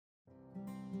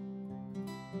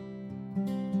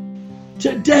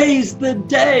Today's the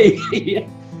day.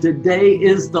 Today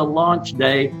is the launch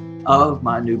day of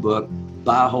my new book,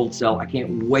 Buy, Hold, Sell. I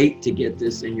can't wait to get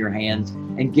this in your hands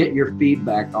and get your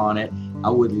feedback on it.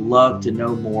 I would love to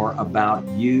know more about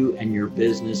you and your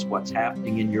business, what's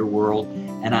happening in your world.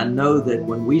 And I know that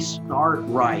when we start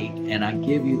right and I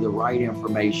give you the right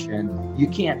information, you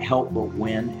can't help but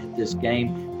win at this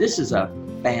game. This is a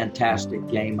fantastic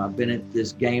game. I've been at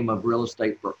this game of real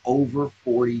estate for over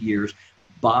 40 years,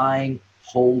 buying,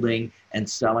 holding, and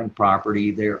selling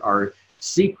property. There are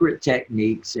secret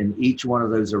techniques in each one of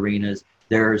those arenas.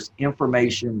 There's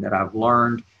information that I've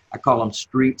learned. I call them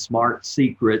street smart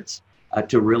secrets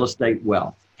to real estate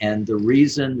wealth. And the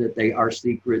reason that they are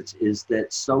secrets is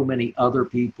that so many other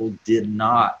people did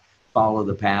not follow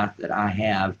the path that I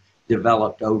have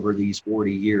developed over these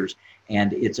 40 years.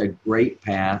 And it's a great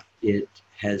path. It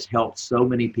has helped so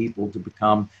many people to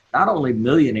become not only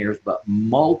millionaires, but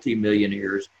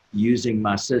multimillionaires using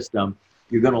my system.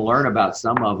 You're going to learn about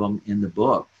some of them in the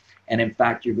book. And in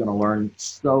fact, you're going to learn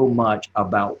so much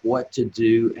about what to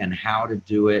do and how to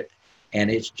do it.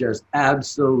 And it's just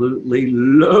absolutely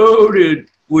loaded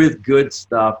with good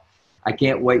stuff. I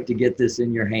can't wait to get this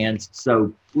in your hands.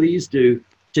 So please do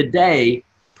today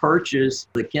purchase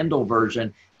the Kindle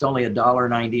version. It's only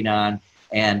 $1.99.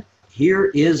 And here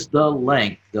is the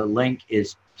link. The link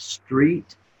is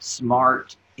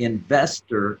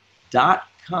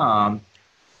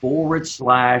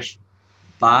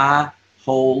streetsmartinvestor.com/buy,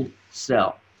 hold,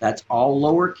 sell. That's all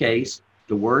lowercase.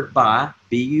 The word buy,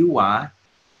 B-U-Y,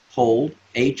 hold,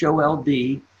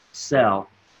 H-O-L-D, sell,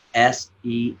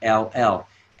 S-E-L-L.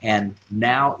 And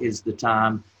now is the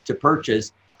time to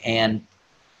purchase. And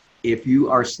if you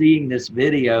are seeing this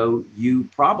video, you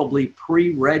probably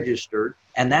pre-registered,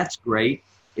 and that's great.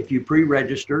 If you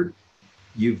pre-registered,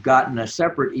 you've gotten a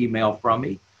separate email from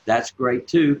me. That's great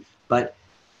too. But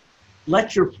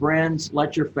let your friends,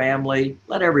 let your family,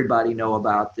 let everybody know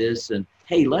about this. And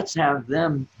hey, let's have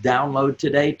them download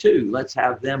today too. Let's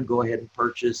have them go ahead and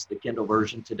purchase the Kindle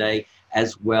version today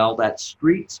as well. That's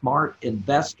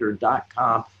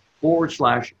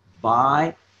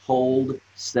streetsmartinvestor.com/buy, hold,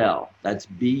 sell. That's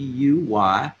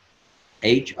B-U-Y,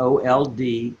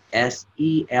 H-O-L-D-S-E-L-L,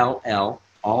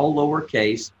 all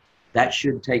lowercase. That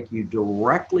should take you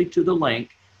directly to the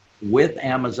link with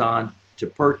Amazon to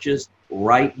purchase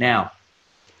right now.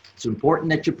 It's important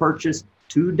that you purchase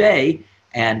today.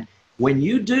 And when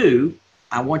you do,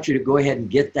 I want you to go ahead and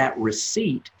get that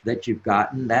receipt that you've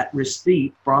gotten, that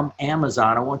receipt from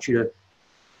Amazon. I want you to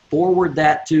forward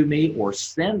that to me or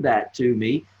send that to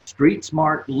me,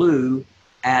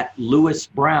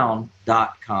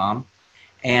 streetsmartlou@lewisbrown.com.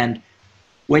 And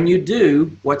when you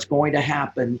do, what's going to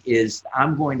happen is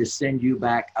I'm going to send you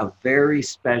back a very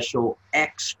special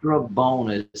extra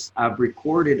bonus. I've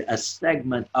recorded a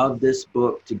segment of this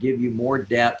book to give you more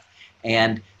depth,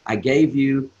 and I gave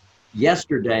you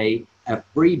yesterday a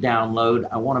free download.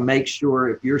 I want to make sure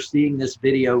if you're seeing this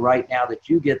video right now that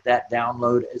you get that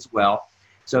download as well.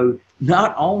 So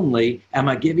not only am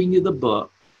I giving you the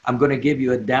book, I'm going to give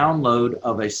you a download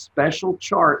of a special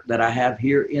chart that I have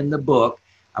here in the book.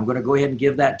 I'm going to go ahead and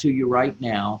give that to you right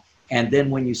now. And then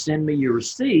when you send me your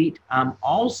receipt, I'm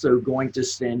also going to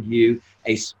send you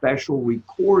a special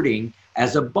recording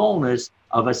as a bonus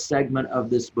of a segment of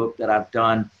this book that I've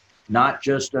done, not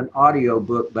just an audio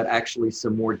book, but actually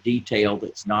some more detail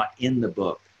that's not in the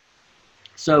book.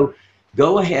 So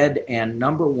go ahead and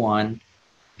number one,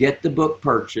 get the book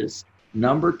purchased.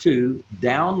 Number two,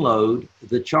 download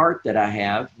the chart that I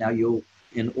have. Now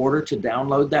in order to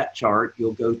download that chart,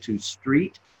 you'll go to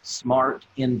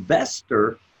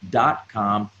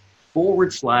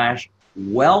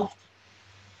streetsmartinvestor.com/wealth,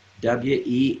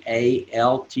 W-E-A-L-T-H,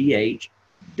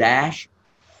 dash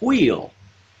wheel,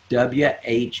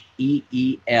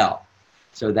 W-H-E-E-L.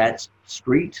 So that's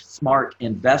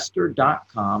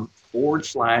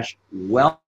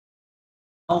streetsmartinvestor.com/wealth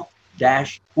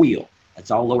dash wheel. That's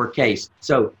all lowercase.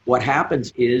 So what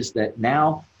happens is that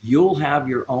now you'll have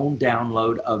your own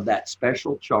download of that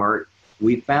special chart.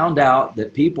 We found out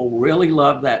that people really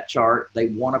love that chart. They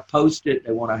want to post it.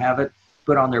 They want to have it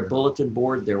put on their bulletin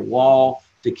board, their wall,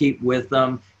 to keep with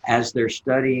them as they're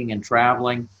studying and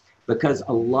traveling, because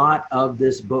a lot of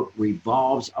this book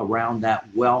revolves around that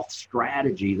wealth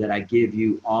strategy that I give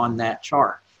you on that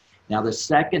chart. Now, the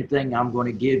second thing I'm going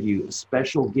to give you, a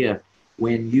special gift,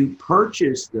 when you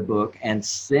purchase the book and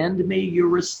send me your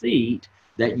receipt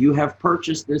that you have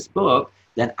purchased this book,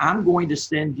 then I'm going to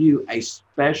send you a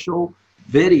special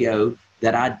video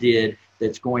that I did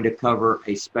that's going to cover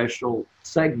a special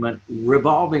segment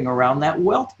revolving around that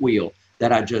wealth wheel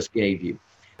that I just gave you.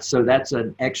 So that's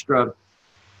an extra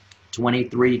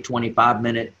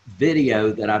 25-minute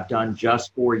video that I've done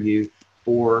just for you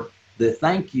for the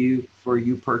thank you for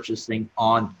you purchasing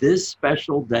on this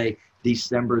special day,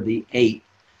 December the 8th,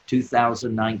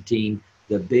 2019,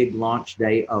 the big launch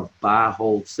day of Buy,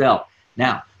 Hold, Sell.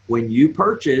 Now, when you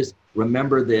purchase,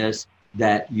 remember this,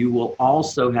 that you will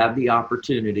also have the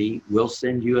opportunity, we'll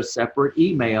send you a separate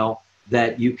email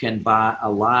that you can buy a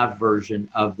live version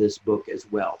of this book as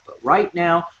well. But right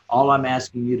now, all I'm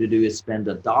asking you to do is spend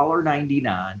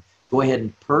 $1.99. Go ahead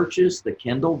and purchase the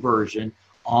Kindle version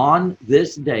on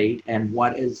this date. And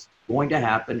what is going to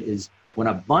happen is when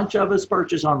a bunch of us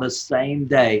purchase on the same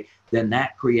day, then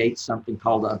that creates something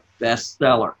called a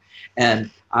bestseller. And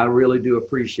I really do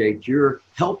appreciate your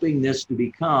helping this to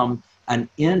become an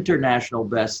international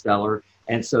bestseller.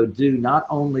 And so do not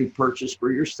only purchase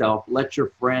for yourself, let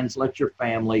your friends, let your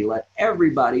family, let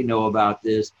everybody know about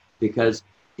this, because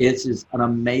it's an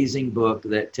amazing book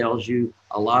that tells you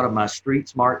a lot of my street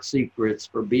smart secrets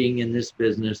for being in this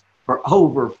business for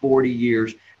over 40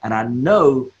 years. And I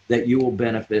know that you will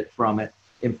benefit from it.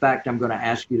 In fact, I'm going to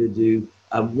ask you to do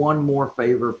one more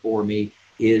favor for me,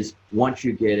 is once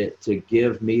you get it, to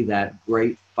give me that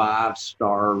great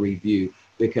 5-star review.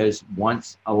 Because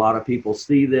once a lot of people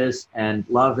see this and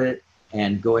love it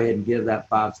and go ahead and give that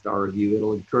 5-star review,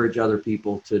 it'll encourage other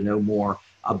people to know more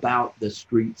about the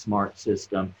Street Smart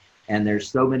system. And there's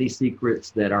so many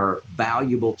secrets that are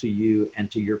valuable to you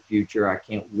and to your future. I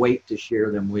can't wait to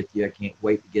share them with you. I can't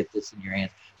wait to get this in your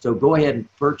hands. So go ahead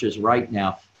and purchase right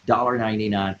now,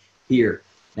 $1.99 here.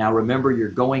 Now remember, you're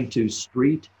going to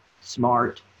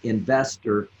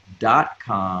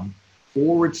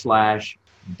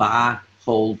streetsmartinvestor.com/buy,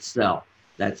 hold, sell.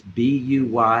 That's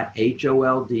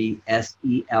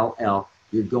BUYHOLDSELL.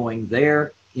 You're going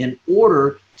there in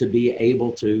order to be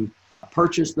able to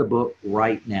purchase the book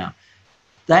right now.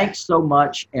 Thanks so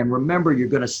much. And remember, you're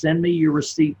going to send me your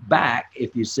receipt back.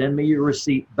 If you send me your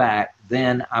receipt back,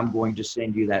 then I'm going to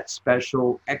send you that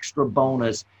special extra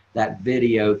bonus, that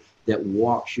video that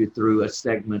walks you through a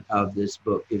segment of this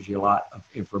book, gives you a lot of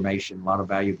information, a lot of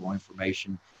valuable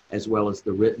information, as well as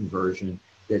the written version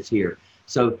that's here.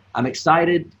 So I'm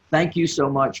excited. Thank you so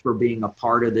much for being a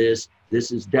part of this. This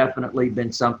has definitely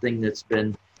been something that's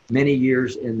been many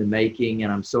years in the making,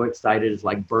 and I'm so excited. It's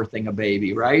like birthing a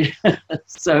baby, right?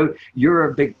 So you're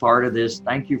a big part of this.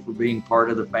 Thank you for being part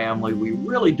of the family. We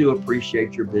really do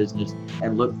appreciate your business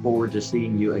and look forward to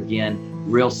seeing you again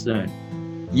real soon.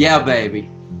 Yeah, baby.